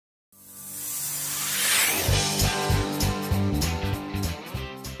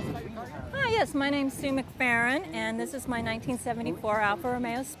Yes, my name's Sue McFerrin, and this is my 1974 Alfa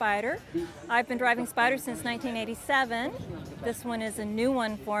Romeo Spider. I've been driving Spiders since 1987. This one is a new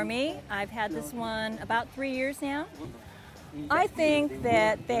one for me. I've had this one about 3 years now. I think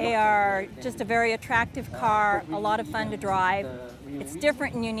that they are just a very attractive car, a lot of fun to drive. It's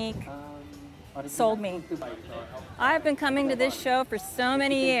different and unique. Sold me. I've been coming to this show for so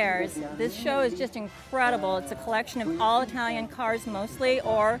many years. This show is just incredible. It's a collection of all Italian cars mostly,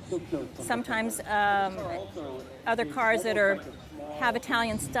 or sometimes other cars that have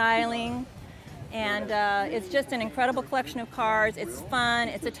Italian styling. And it's just an incredible collection of cars. It's fun,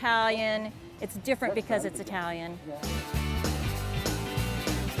 it's Italian, it's different because it's Italian.